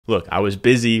Look, I was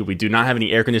busy. We do not have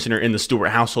any air conditioner in the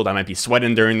Stewart household. I might be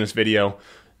sweating during this video.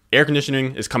 Air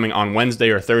conditioning is coming on Wednesday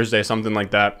or Thursday, something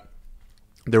like that.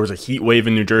 There was a heat wave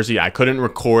in New Jersey. I couldn't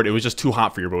record. It was just too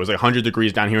hot for you, but it was like 100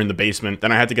 degrees down here in the basement.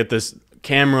 Then I had to get this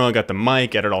camera, got the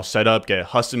mic, get it all set up, get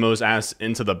Hustimo's ass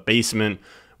into the basement.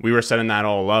 We were setting that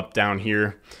all up down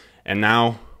here. And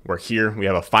now we're here. We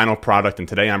have a final product. And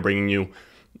today I'm bringing you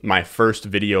my first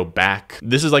video back.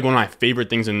 This is like one of my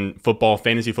favorite things in football,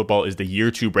 fantasy football, is the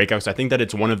year 2 breakouts. I think that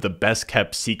it's one of the best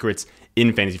kept secrets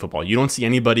in fantasy football. You don't see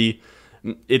anybody,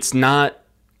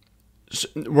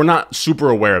 we're not super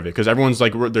aware of it because everyone's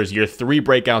like, there's year 3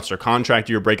 breakouts or contract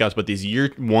year breakouts, but these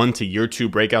year 1 to year 2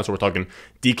 breakouts, so we're talking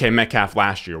DK Metcalf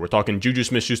last year. We're talking Juju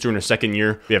Smith-Schuster in his second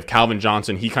year. We have Calvin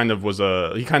Johnson. He kind of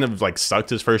like sucked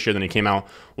his first year. Then he came out,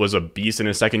 was a beast in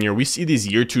his second year. We see these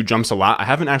year 2 jumps a lot. I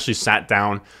haven't actually sat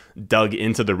down, dug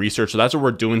into the research. So that's what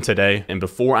we're doing today. And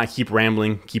before I keep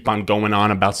rambling, keep on going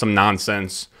on about some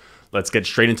nonsense, let's get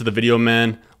straight into the video,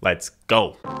 man. Let's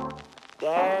go.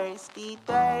 Thirsty,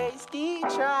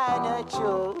 trying to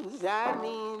choose. I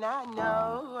mean, I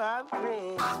know I'm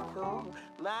pretty cool.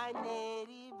 My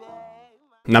nitty bag.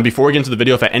 Now, before we get into the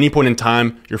video, if at any point in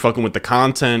time you're fucking with the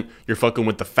content, you're fucking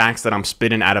with the facts that I'm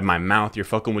spitting out of my mouth, you're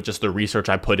fucking with just the research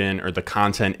I put in or the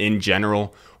content in general,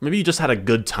 or maybe you just had a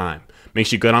good time, make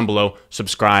sure you go down below,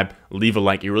 subscribe, leave a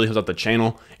like. It really helps out the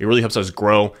channel. It really helps us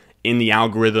grow in the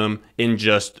algorithm, in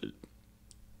just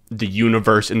the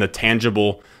universe, in the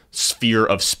tangible sphere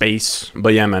of space.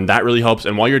 But yeah, man, that really helps.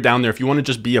 And while you're down there, if you want to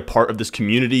just be a part of this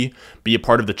community, be a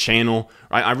part of the channel,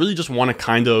 I really just want to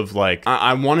kind of like,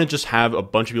 I want to just have a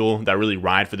bunch of people that really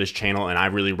ride for this channel, and I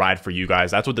really ride for you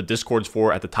guys. That's what the Discord's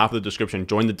for. At the top of the description,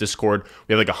 join the Discord.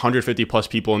 We have like 150 plus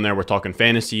people in there. We're talking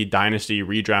fantasy, dynasty,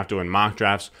 redraft, doing mock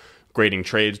drafts, grading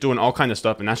trades, doing all kind of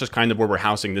stuff. And that's just kind of where we're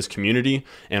housing this community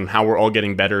and how we're all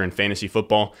getting better in fantasy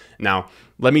football. Now,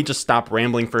 let me just stop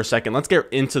rambling for a second. Let's get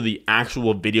into the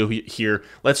actual video here.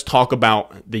 Let's talk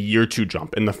about the year 2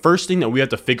 jump. And the first thing that we have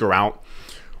to figure out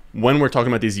when we're talking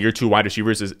about these year 2 wide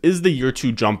receivers is the year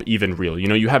 2 jump even real? You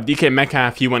know, you have DK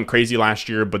Metcalf, he went crazy last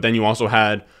year, but then you also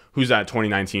had, who's that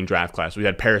 2019 draft class? We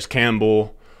had Paris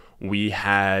Campbell. We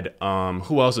had,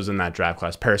 who else is in that draft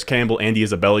class? Paris Campbell, Andy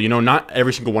Isabella. You know, not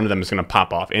every single one of them is going to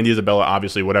pop off. Andy Isabella,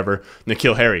 obviously, whatever.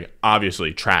 N'Keal Harry,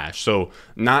 obviously, trash. So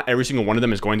not every single one of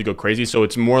them is going to go crazy. So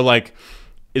it's more like,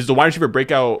 is the wide receiver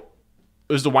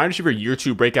year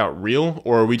 2 breakout real,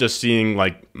 or are we just seeing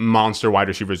like monster wide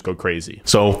receivers go crazy?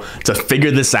 So to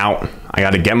figure this out, I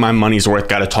got to get my money's worth,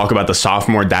 got to talk about the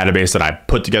sophomore database that I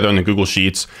put together on the Google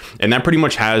Sheets. And that pretty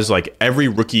much has like every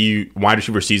rookie wide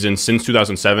receiver season since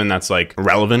 2007 that's like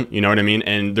relevant, you know what I mean?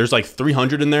 And there's like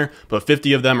 300 in there, but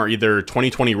 50 of them are either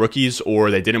 2020 rookies or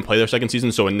they didn't play their second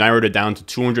season. So it narrowed it down to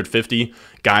 250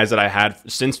 guys that I had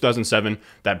since 2007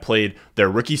 that played their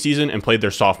rookie season and played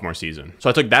their sophomore season. So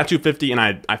I took that 250 and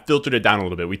I filtered it down a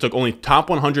little bit. We took only top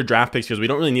 100 draft picks because we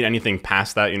don't really need anything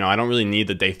past that. You know, I don't really need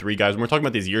the day 3 guys. When we're talking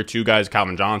about these year 2 guys,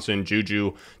 Calvin Johnson,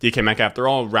 Juju, DK Metcalf, they're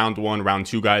all round 1, round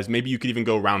 2 guys. Maybe you could even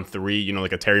go round 3, you know,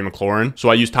 like a Terry McLaurin. So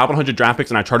I used top 100 draft picks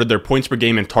and I charted their points per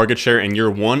game and target share in year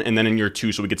 1 and then in year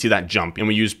 2 so we could see that jump. And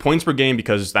we use points per game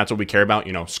because that's what we care about,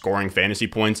 you know, scoring fantasy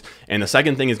points. And the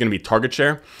second thing is going to be target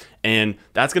share. And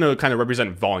that's going to kind of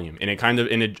represent volume, and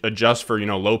it adjusts for, you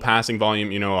know, low passing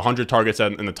volume. You know, 100 targets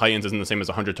in the Titans isn't the same as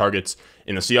 100 targets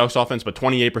in the Seahawks offense, but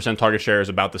 28% target share is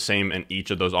about the same in each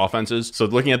of those offenses. So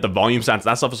looking at the volume stats,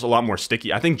 that stuff is a lot more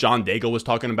sticky. I think John Daigle was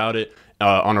talking about it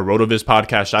on a RotoViz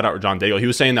podcast. Shout out to John Daigle. He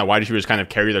was saying that wide receivers kind of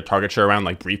carry their target share around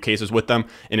like briefcases with them,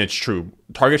 and it's true.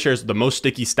 Target share is the most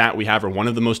sticky stat we have, or one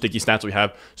of the most sticky stats we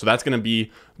have. So that's going to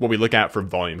be what we look at for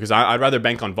volume, because I'd rather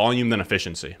bank on volume than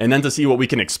efficiency. And then to see what we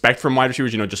can expect from wide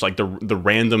receivers, you know, just like the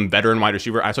random veteran wide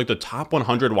receiver, I took the top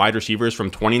 100 wide receivers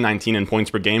from 2019 in points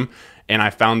per game, and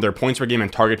I found their points per game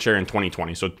and target share in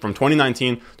 2020. So from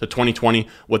 2019 to 2020,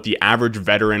 what the average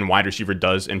veteran wide receiver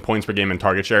does in points per game and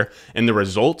target share, and the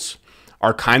results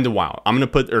are kind of wild. I'm going to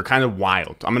put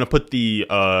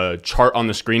the chart on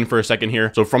the screen for a second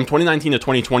here. So from 2019 to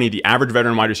 2020, the average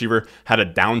veteran wide receiver had a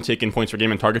downtick in points per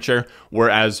game and target share,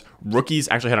 whereas rookies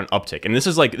actually had an uptick. And this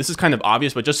is kind of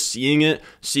obvious, but just seeing it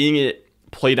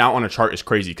played out on a chart is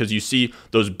crazy, because you see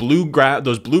those blue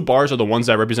bars are the ones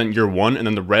that represent year 1, and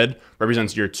then the red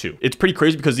represents year 2. It's pretty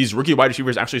crazy because these rookie wide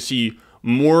receivers actually see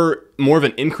more of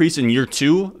an increase in year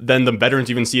 2 than the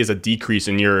veterans even see as a decrease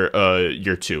in year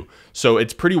 2. So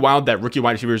it's pretty wild that rookie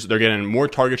wide receivers, they're getting more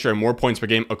target share, more points per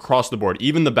game across the board,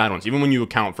 even the bad ones, even when you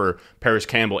account for Paris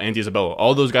Campbell, Andy Isabella,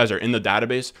 all those guys are in the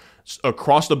database.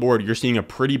 across the board, you're seeing a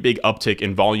pretty big uptick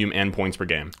in volume and points per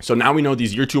game. So now we know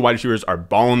these year 2 wide receivers are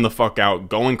balling the fuck out,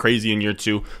 going crazy in year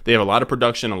 2. They have a lot of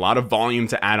production, a lot of volume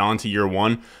to add on to year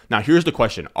 1. Now here's the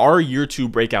question: are year 2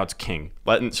 breakouts king?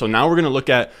 So now we're going to look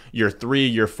at year 3,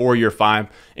 year 4, year 5,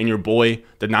 and your boy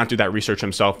did not do that research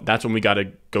himself. That's when we got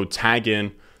to go tag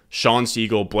in Shawn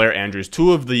Siegele, Blair Andrews,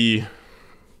 2 of the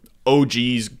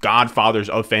OGs, godfathers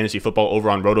of fantasy football over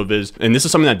on RotoViz. And this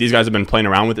is something that these guys have been playing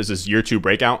around with, is this year 2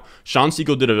 breakout. Shawn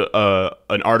Siegele did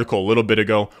an article a little bit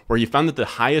ago where he found that the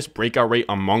highest breakout rate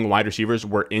among wide receivers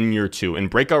were in year 2. And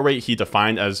breakout rate he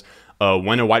defined as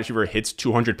when a wide receiver hits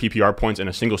 200 PPR points in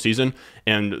a single season,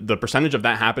 and the percentage of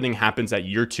that happens at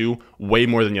year 2 way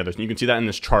more than the others. And you can see that in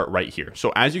this chart right here.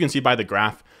 So as you can see by the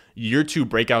graph, year 2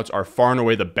 breakouts are far and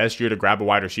away the best year to grab a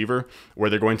wide receiver, where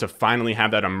they're going to finally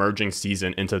have that emerging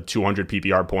season into 200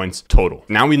 PPR points total.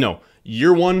 Now we know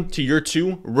year 1 to year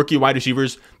 2 rookie wide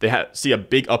receivers, they see a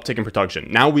big uptick in production.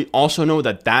 Now we also know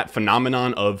that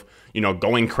phenomenon of,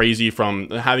 going crazy from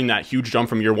having that huge jump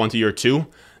from year 1 to year 2,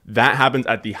 that happens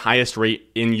at the highest rate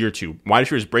in year 2. Wide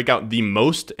receivers break out the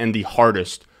most and the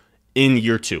hardest in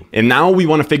year 2. And now we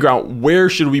want to figure out, where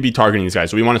should we be targeting these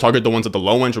guys? So we want to target the ones at the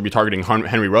low end. Should we be targeting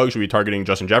Henry Ruggs? Should we be targeting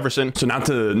Justin Jefferson? So now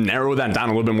to narrow that down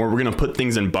a little bit more, we're going to put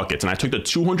things in buckets. And I took the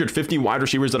 250 wide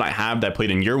receivers that I have that played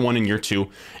in year 1 and year 2,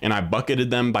 and I bucketed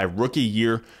them by rookie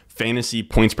year fantasy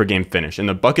points per game finish. And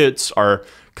the buckets are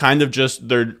kind of just,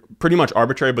 they're pretty much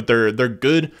arbitrary, but they're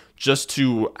good just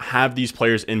to have these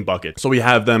players in buckets. So we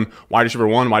have them wide receiver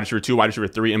 1, wide receiver 2, wide receiver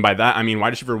 3. And by that, I mean wide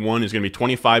receiver 1 is going to be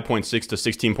 25.6 to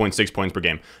 16.6 points per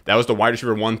game. That was the wide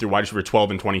receiver 1 through wide receiver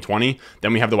 12 in 2020.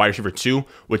 Then we have the wide receiver 2,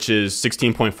 which is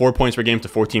 16.4 points per game to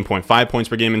 14.5 points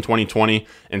per game in 2020,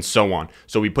 and so on.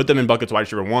 So we put them in buckets, wide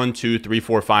receiver 1, 2, 3,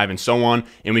 4, 5, and so on.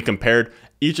 And we compared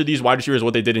each of these wide receivers,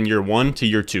 what they did in year 1 to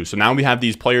year 2. So now we have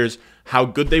these players, how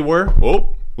good they were.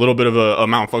 Oh, a little bit of a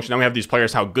malfunction. Now we have these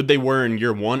players, how good they were in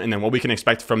year 1, and then what we can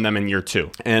expect from them in year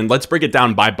 2. And let's break it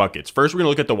down by buckets. First, we're going to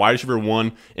look at the wide receiver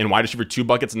 1 and wide receiver 2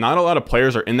 buckets. Not a lot of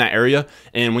players are in that area.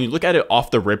 And when you look at it off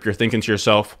the rip, you're thinking to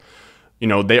yourself,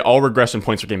 they all regress in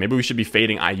points per game. Maybe we should be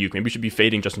fading Ayuk. Maybe we should be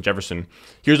fading Justin Jefferson.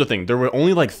 Here's the thing. There were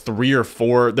only like 3 or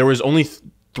 4. There was only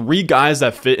 3 guys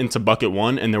that fit into bucket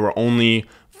 1, and there were only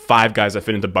 5 guys that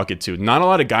fit into bucket 2. Not a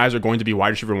lot of guys are going to be wide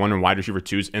receiver 1 and wide receiver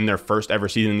 2s in their first ever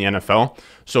season in the NFL.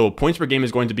 So points per game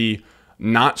is going to be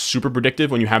not super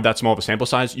predictive when you have that small of a sample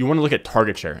size. You want to look at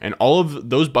target share. And all of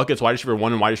those buckets, wide receiver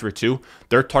 1 and wide receiver 2,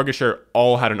 their target share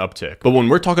all had an uptick. But when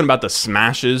we're talking about the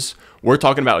smashes, we're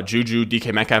talking about Juju,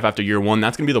 DK Metcalf after year 1.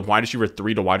 That's going to be the wide receiver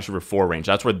 3 to wide receiver 4 range.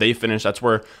 That's where they finished. That's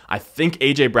where I think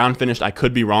AJ Brown finished. I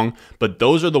could be wrong, but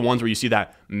those are the ones where you see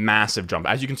that massive jump.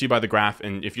 As you can see by the graph,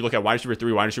 and if you look at wide receiver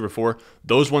 3, wide receiver 4,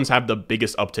 those ones have the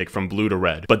biggest uptick from blue to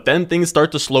red. But then things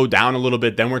start to slow down a little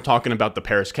bit. Then we're talking about the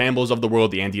Paris Campbells of the world,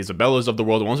 the Andy Isabellas of the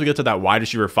world. Once we get to that wide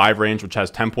receiver 5 range, which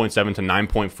has 10.7 to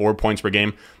 9.4 points per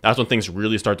game, that's when things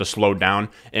really start to slow down.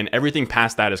 And everything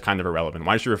past that is kind of irrelevant.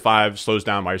 Wide receiver 5 slows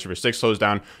down, wide receiver 6 slows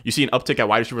down. You see an uptick at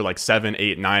wide receiver like 7,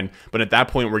 8, 9, but at that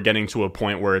point we're getting to a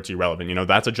point where it's irrelevant.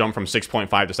 That's a jump from 6.5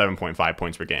 to 7.5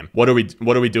 points per game. What are we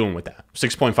doing with that?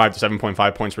 6.5 to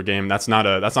 7.5 points per game. That's not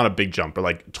a big jump. But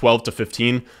like 12 to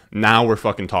 15, now we're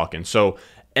fucking talking. So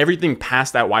everything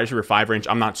past that wide receiver 5 range,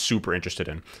 I'm not super interested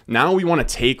in. Now we want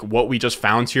to take what we just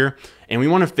found here, and we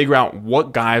want to figure out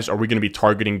what guys are we going to be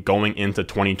targeting going into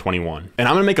 2021. And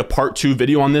I'm going to make a part 2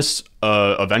 video on this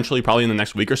eventually, probably in the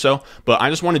next week or so. But I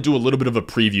just want to do a little bit of a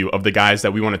preview of the guys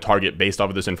that we want to target based off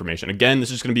of this information. Again,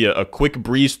 this is going to be a quick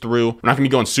breeze through. We're not going to be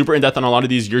going super in depth on a lot of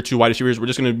these year 2 wide receivers. We're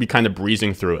just going to be kind of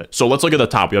breezing through it. So let's look at the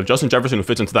top. We have Justin Jefferson, who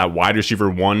fits into that wide receiver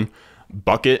 1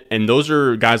 bucket. And those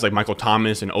are guys like Michael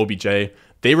Thomas and OBJ.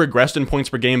 They regressed in points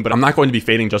per game, but I'm not going to be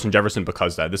fading Justin Jefferson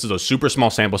because of that. This is a super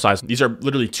small sample size. These are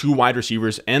literally 2 wide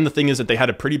receivers, and the thing is that they had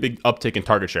a pretty big uptick in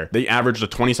target share. They averaged a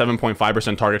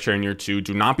 27.5% target share in year 2.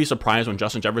 Do not be surprised when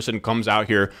Justin Jefferson comes out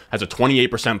here, has a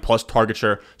 28% plus target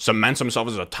share, cements himself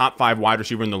as a top 5 wide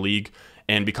receiver in the league,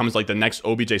 and becomes like the next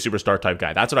OBJ superstar type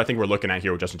guy. That's what I think we're looking at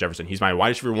here with Justin Jefferson. He's my wide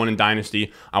receiver 1 in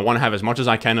Dynasty. I want to have as much as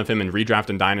I can of him in redraft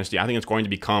and Dynasty. I think it's going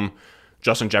to become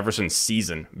Justin Jefferson's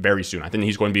season very soon. I think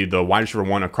he's going to be the wide receiver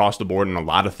 1 across the board in a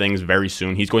lot of things very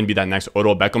soon. He's going to be that next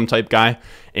Odell Beckham type guy.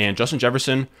 And Justin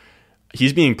Jefferson,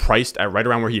 he's being priced at right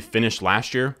around where he finished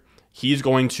last year. he's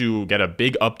going to get a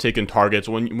big uptick in targets.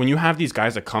 When you have these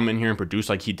guys that come in here and produce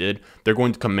like he did, they're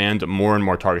going to command more and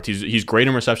more targets. He's great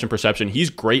in reception perception. He's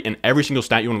great in every single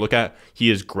stat you want to look at.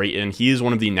 He is great in. He is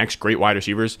one of the next great wide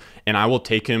receivers, and I will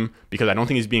take him because I don't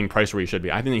think he's being priced where he should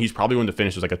be. I think that he's probably going to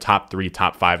finish as like a top 3,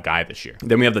 top 5 guy this year.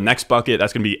 Then we have the next bucket.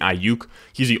 That's going to be Aiyuk.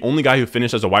 He's the only guy who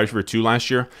finished as a wide receiver 2 last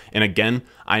year. And again,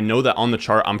 I know that on the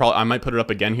chart, I might put it up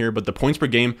again here, but the points per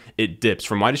game, it dips.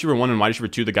 From wide receiver 1 and wide receiver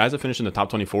 2, the guys that finished in the top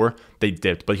 24, they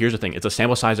dipped. But here's the thing. It's a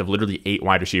sample size of literally 8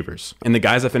 wide receivers. And the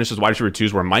guys that finished as wide receiver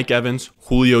 2s were Mike Evans,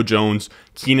 Julio Jones,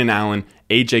 Keenan Allen,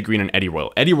 AJ Green, and Eddie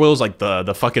Royal. Eddie Royal is like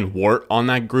the fucking wart on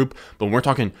that group, but when we're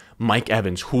talking Mike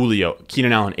Evans, Julio,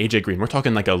 Keenan Allen, AJ Green, we're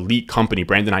talking like elite company.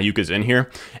 Brandon Aiyuk is in here,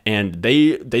 and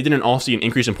they didn't all see an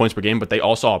increase in points per game, but they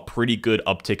all saw a pretty good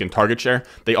uptick in target share.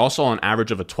 They all saw an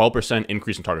average of a 12%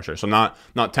 increase in target share. So not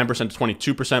 10%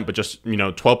 to 22%, but just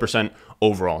 12%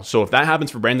 overall. So if that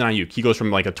happens for Brandon Aiyuk, he goes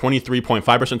from like a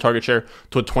 23.5% target share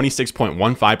to a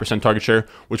 26.15% target share,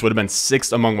 which would have been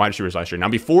 6th among wide receivers last year. Now,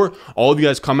 before all of you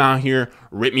guys come out here,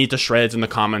 rip me to shreds in the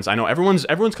comments. I know everyone's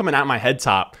coming at my head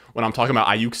top when I'm talking about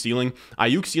Aiyuk's ceiling.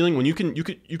 Aiyuk's ceiling, when you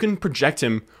can project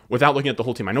him without looking at the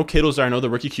whole team. I know Kittle's there. I know the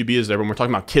rookie QB is there. When we're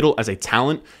talking about Kittle as a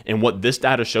talent and what this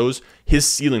data shows, his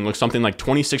ceiling looks something like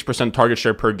 26% target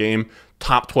share per game,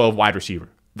 top 12 wide receiver.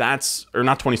 That's, or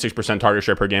not 26% target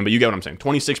share per game, but you get what I'm saying.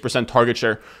 26% target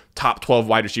share, top 12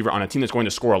 wide receiver on a team that's going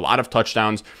to score a lot of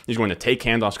touchdowns. He's going to take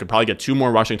handoffs, could probably get 2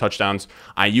 more rushing touchdowns.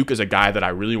 Aiyuk is a guy that I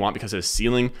really want because his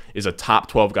ceiling is a top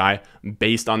 12 guy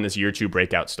based on this year 2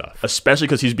 breakout stuff, especially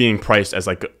because he's being priced as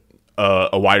like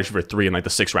a wide receiver 3 in like the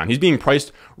 6th round. He's being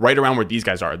priced right around where these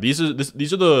guys are. These are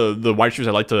the wide receivers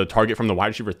I like to target from the wide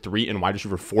receiver 3 and wide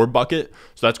receiver 4 bucket.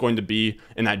 So that's going to be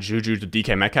in that Juju to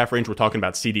DK Metcalf range. We're talking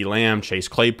about CeeDee Lamb, Chase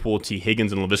Claypool, T.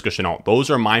 Higgins, and Laviska Shenault.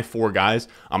 Those are my 4 guys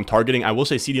I'm targeting. I will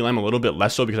say CeeDee Lamb a little bit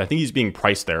less so because I think he's being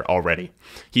priced there already.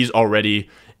 He's already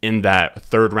in that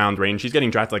 3rd round range. He's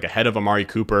getting drafted like ahead of Amari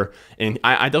Cooper. And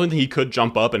I don't think he could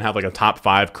jump up and have like a top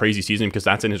 5 crazy season because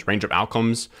that's in his range of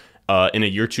outcomes in a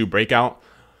year 2 breakout.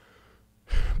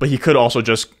 But he could also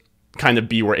just kind of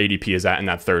be where ADP is at in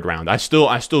that 3rd round. I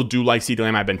still do like CeeDee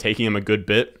Lamb. I've been taking him a good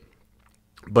bit,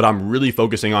 but I'm really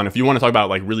focusing on, if you want to talk about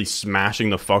like really smashing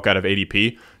the fuck out of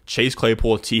ADP, Chase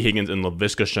Claypool, T. Higgins, and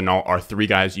Laviska Shenault are 3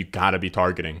 guys you gotta be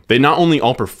targeting. They not only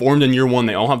all performed in year 1,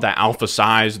 they all have that alpha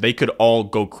size. They could all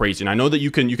go crazy. And I know that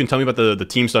you can tell me about the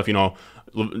team stuff,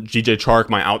 GJ Chark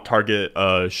might out target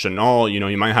Shenault.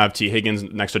 You might have T. Higgins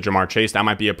next to Jamar Chase. That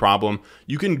might be a problem.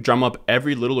 You can drum up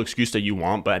every little excuse that you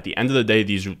want, but at the end of the day,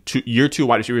 these year 2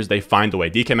 wide receivers, they find a way.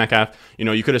 DK Metcalf,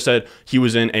 you could have said he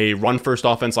was in a run-first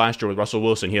offense last year with Russell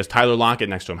Wilson. He has Tyler Lockett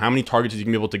next to him. How many targets is he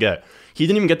going to be able to get? He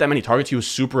didn't even get that many targets. He was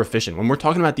super efficient. When we're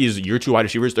talking about these year 2 wide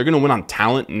receivers, they're going to win on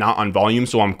talent, not on volume,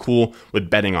 so I'm cool with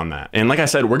betting on that. And like I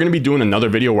said, we're going to be doing another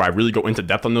video where I really go into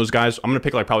depth on those guys. I'm going to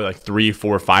pick probably 3,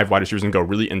 4, 5 wide receivers and go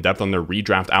really in depth on their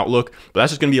redraft outlook, but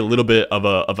that's just going to be a little bit of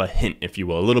a hint, if you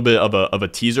will, a little bit of a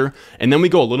teaser. And then we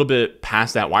go a little bit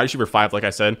past that wide receiver 5. Like I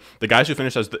said, the guys who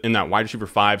finish in that wide receiver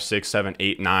 5, 6, 7,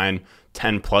 8, 9,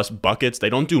 10 plus buckets, they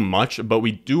don't do much, but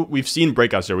we've seen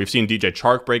breakouts there. We've seen DJ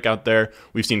Chark break out there.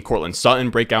 We've seen Cortland Sutton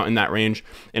break out in that range.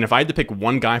 And if I had to pick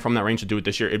one guy from that range to do it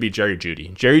this year, it'd be Jerry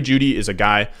Jeudy. Jerry Jeudy is a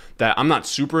guy that I'm not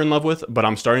super in love with, but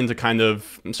I'm starting to kind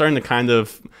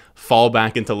of fall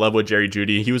back into love with Jerry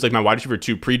Jeudy. He was like my wide receiver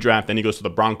 2 pre-draft, then he goes to the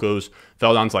Broncos,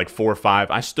 fell down to like 4 or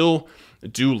 5. I still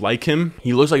do like him.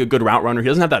 He looks like a good route runner. He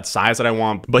doesn't have that size that I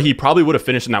want, but he probably would have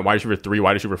finished in that wide receiver 3,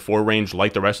 wide receiver 4 range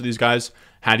like the rest of these guys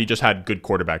had he just had good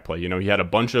quarterback play. He had a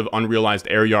bunch of unrealized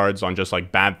air yards on just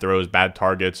like bad throws, bad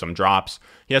targets, some drops.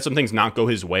 He had some things not go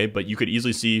his way, but you could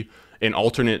easily see an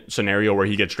alternate scenario where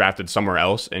he gets drafted somewhere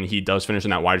else and he does finish in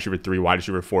that wide receiver 3, wide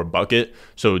receiver 4 bucket.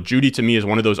 So Jeudy to me is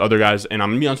one of those other guys, and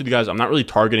I'm gonna be honest with you guys, I'm not really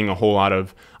targeting a whole lot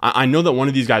of. I know that one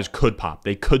of these guys could pop.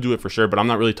 They could do it for sure, but I'm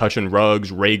not really touching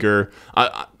Ruggs, Rager.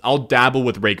 I'll dabble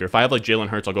with Rager. If I have like Jalen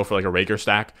Hurts, I'll go for like a Rager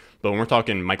stack. But when we're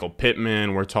talking Michael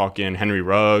Pittman, we're talking Henry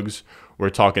Ruggs, we're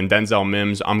talking Denzel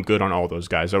Mims, I'm good on all those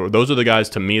guys. So those are the guys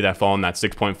to me that fall in that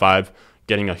 6.5,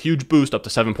 getting a huge boost up to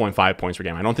 7.5 points per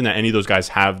game. I don't think that any of those guys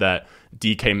have that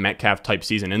DK Metcalf type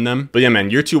season in them. But yeah,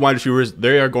 man, year 2 wide receivers,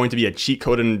 they are going to be a cheat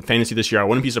code in fantasy this year. I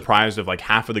wouldn't be surprised if like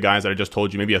half of the guys that I just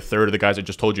told you, maybe a third of the guys I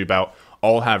just told you about,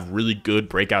 all have really good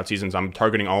breakout seasons. I'm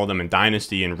targeting all of them in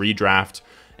Dynasty and Redraft.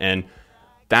 And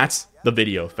that's the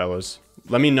video, fellas.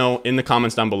 Let me know in the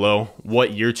comments down below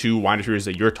what year 2 wide receivers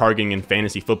that you're targeting in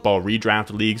fantasy football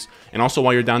redraft leagues. And also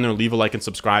while you're down there, leave a like and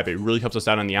subscribe. It really helps us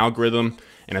out on the algorithm.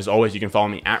 And as always, you can follow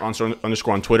me at @Ron__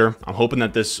 on Twitter. I'm hoping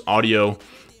that this audio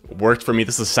worked for me.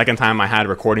 This is the second time I had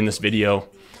recording this video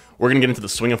we're gonna get into the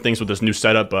swing of things with this new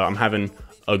setup, but I'm having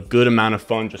a good amount of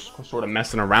fun just sort of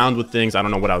messing around with things. I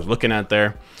don't know what I was looking at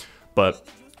there, but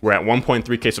we're at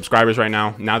 1.3K subscribers right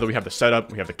now. Now that we have the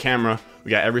setup, we have the camera,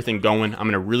 we got everything going, I'm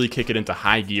gonna really kick it into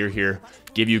high gear here,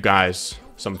 give you guys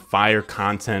some fire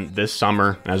content this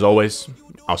summer. And as always,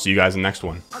 I'll see you guys in the next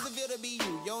one.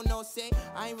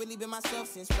 I ain't really been myself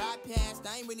since right past.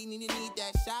 I ain't really need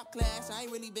that shop class. I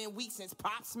ain't really been weak since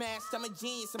Pop smashed. I'm a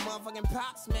genius, a motherfucking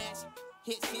Pop smash.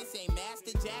 Hit since a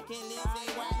Master Jack and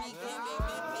Lindsay Wiley.